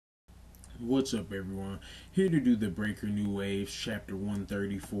What's up, everyone? Here to do the Breaker New Waves, chapter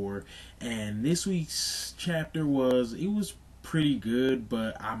 134. And this week's chapter was pretty good,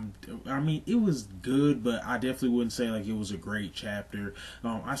 but it was good, but I definitely wouldn't say like it was a great chapter.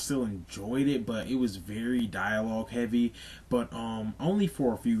 I still enjoyed it, but it was very dialogue heavy. But only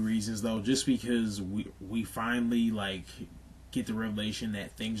for a few reasons though, just because we finally like get the revelation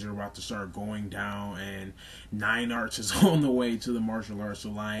that things are about to start going down and Nine Arts is on the way to the Martial Arts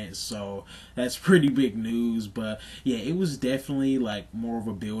Alliance, so that's pretty big news. But yeah, it was definitely like more of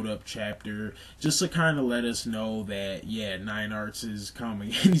a build up chapter just to kind of let us know that yeah, Nine Arts is coming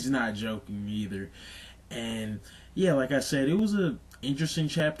and he's not joking either. And yeah, like I said, it was a interesting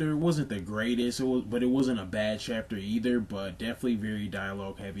chapter. It wasn't the greatest, but it wasn't a bad chapter either, but definitely very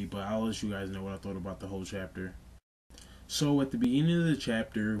dialogue heavy. But I'll let you guys know what I thought about the whole chapter. So at the beginning of the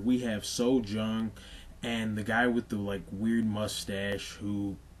chapter, we have So Jung and the guy with the like weird mustache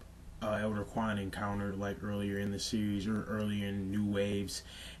who Elder Quan encountered like earlier in the series or earlier in New Waves,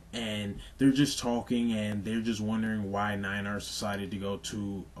 and they're just talking and they're just wondering why Nine Arts decided to go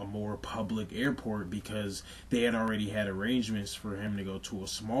to a more public airport because they had already had arrangements for him to go to a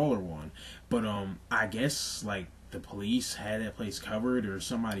smaller one. But I guess like the police had that place covered or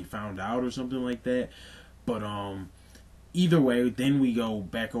somebody found out or something like that. But either way, then we go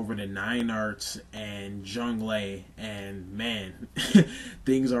back over to Nine Arts and Zheng Lei, and man,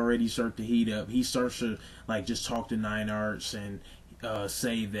 things already start to heat up. He starts to like just talk to Nine Arts and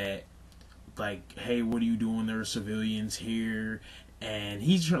say that like, hey, what are you doing? There are civilians here. And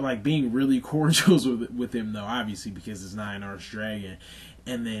he's like being really cordial with him though, obviously because it's Nine Arts Dragon.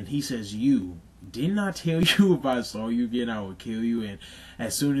 And then he says, "You didn't I tell you if I saw you again I would kill you?" And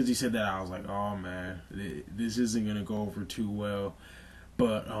as soon as he said that, I was like, "Oh man, this isn't gonna go over too well."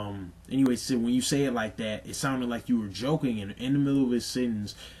 But anyway, so when you say it like that, it sounded like you were joking. And in the middle of his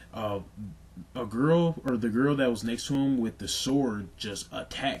sentence, uh, a girl or the girl that was next to him with the sword just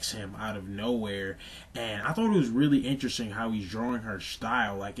attacks him out of nowhere. And I thought it was really interesting how he's drawing her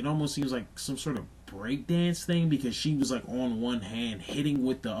style. Like it almost seems like some sort of breakdance thing because she was like on one hand hitting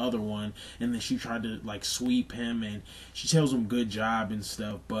with the other one, and then she tried to like sweep him and she tells him good job and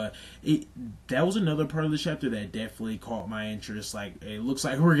stuff. But that was another part of the chapter that definitely caught my interest. Like it looks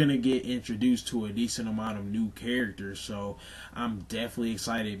like we're gonna get introduced to a decent amount of new characters, so I'm definitely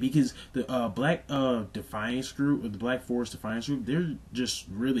excited because the Black Defiance group or the Black Forest Defiance group, they're just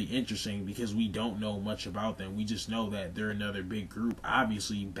really interesting because we don't know much about them. We just know that they're another big group,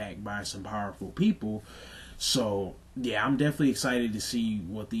 obviously backed by some powerful people. So yeah, I'm definitely excited to see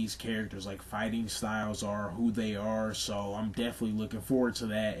what these characters like fighting styles are, who they are. So I'm definitely looking forward to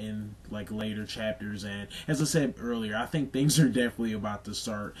that in like later chapters. And as I said earlier, I think things are definitely about to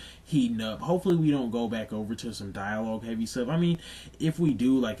start heating up. Hopefully we don't go back over to some dialogue heavy stuff. I mean, if we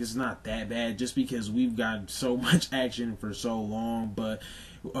do, like it's not that bad just because we've got so much action for so long. But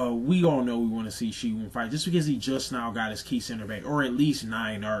we all know we want to see Shi-Won fight just because he just now got his key center back, or at least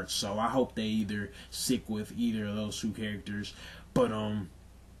Nine Arts. So I hope they either stick with either of those two characters. But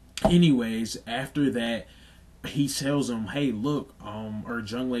anyways, after that, he tells him, "Hey, look," or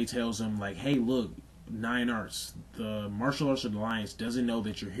Zheng Lei tells him like, "Hey, look, Nine Arts, the Martial Arts Alliance doesn't know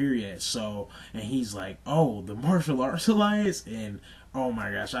that you're here yet." So, and he's like, "Oh, the Martial Arts Alliance," and oh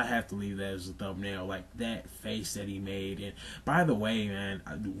my gosh, I have to leave that as a thumbnail. Like that face that he made. And by the way, man,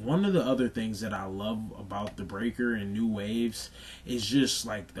 one of the other things that I love about the Breaker and New Waves is just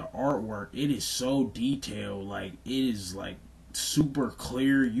like the artwork. It is so detailed. Like it is like super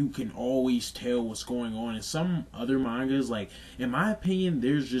clear. You can always tell what's going on. In some other mangas, like in my opinion,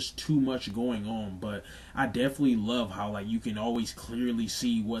 there's just too much going on. But I definitely love how like you can always clearly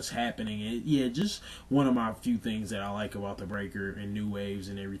see what's happening. And yeah, just one of my few things that I like about the Breaker and New Waves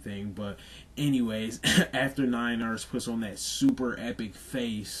and everything. But anyways, after Nine Arts puts on that super epic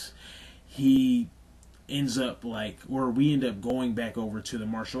face, he ends up like, or we end up going back over to the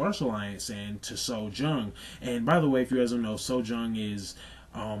Martial Arts Alliance and to So Jung. And by the way, if you guys don't know, So Jung is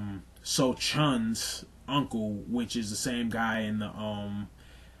So Chun's uncle, which is the same guy in the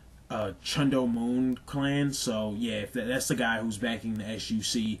Chundo Moon clan. So yeah, if that's the guy who's backing the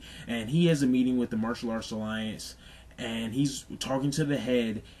SUC, and he has a meeting with the Martial Arts Alliance, and he's talking to the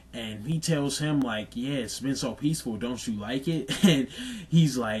head, and he tells him like, "Yeah, it's been so peaceful, don't you like it?" And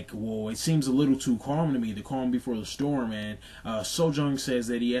he's like, "Well, it seems a little too calm to me, the calm before the storm." And So Jung says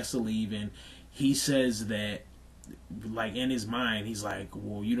that he has to leave, and he says that like in his mind he's like,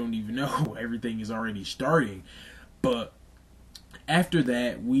 "Well, you don't even know, everything is already starting." But after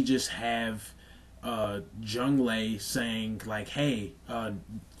that, we just have Junglei saying like, "Hey,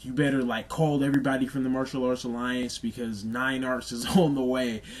 you better like call everybody from the Martial Arts Alliance because Nine Arts is on the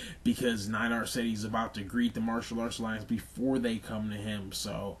way." Because Nine Arts said he's about to greet the Martial Arts Alliance before they come to him.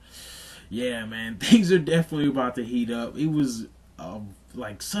 So, yeah, man, things are definitely about to heat up. It was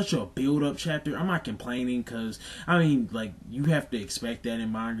like such a build up chapter. I'm not complaining because I mean, like, you have to expect that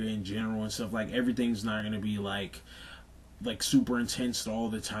in manga in general and stuff. Like, everything's not gonna be like super intense all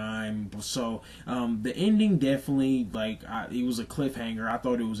the time. So the ending definitely, like, it was a cliffhanger. I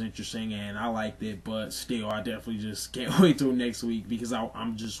thought it was interesting and I liked it, but still, I definitely just can't wait till next week because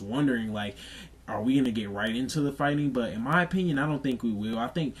I'm just wondering, like, are we gonna get right into the fighting? But in my opinion, I don't think we will. I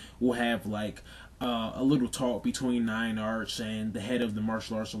think we'll have like a little talk between Nine Arts and the head of the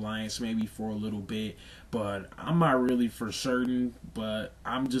Martial Arts Alliance, maybe for a little bit. But I'm not really for certain. But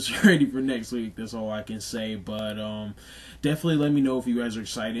I'm just ready for next week. That's all I can say. But definitely let me know if you guys are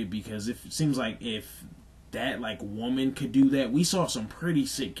excited, because it seems like if that like woman could do that, we saw some pretty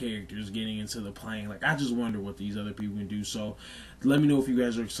sick characters getting into the plane. Like, I just wonder what these other people can do. So let me know if you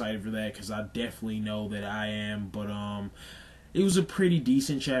guys are excited for that, because I definitely know that I am. But it was a pretty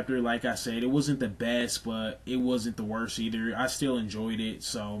decent chapter. Like I said, it wasn't the best, but it wasn't the worst either. I still enjoyed it,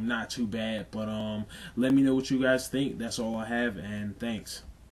 so not too bad. But let me know what you guys think. That's all I have, and thanks.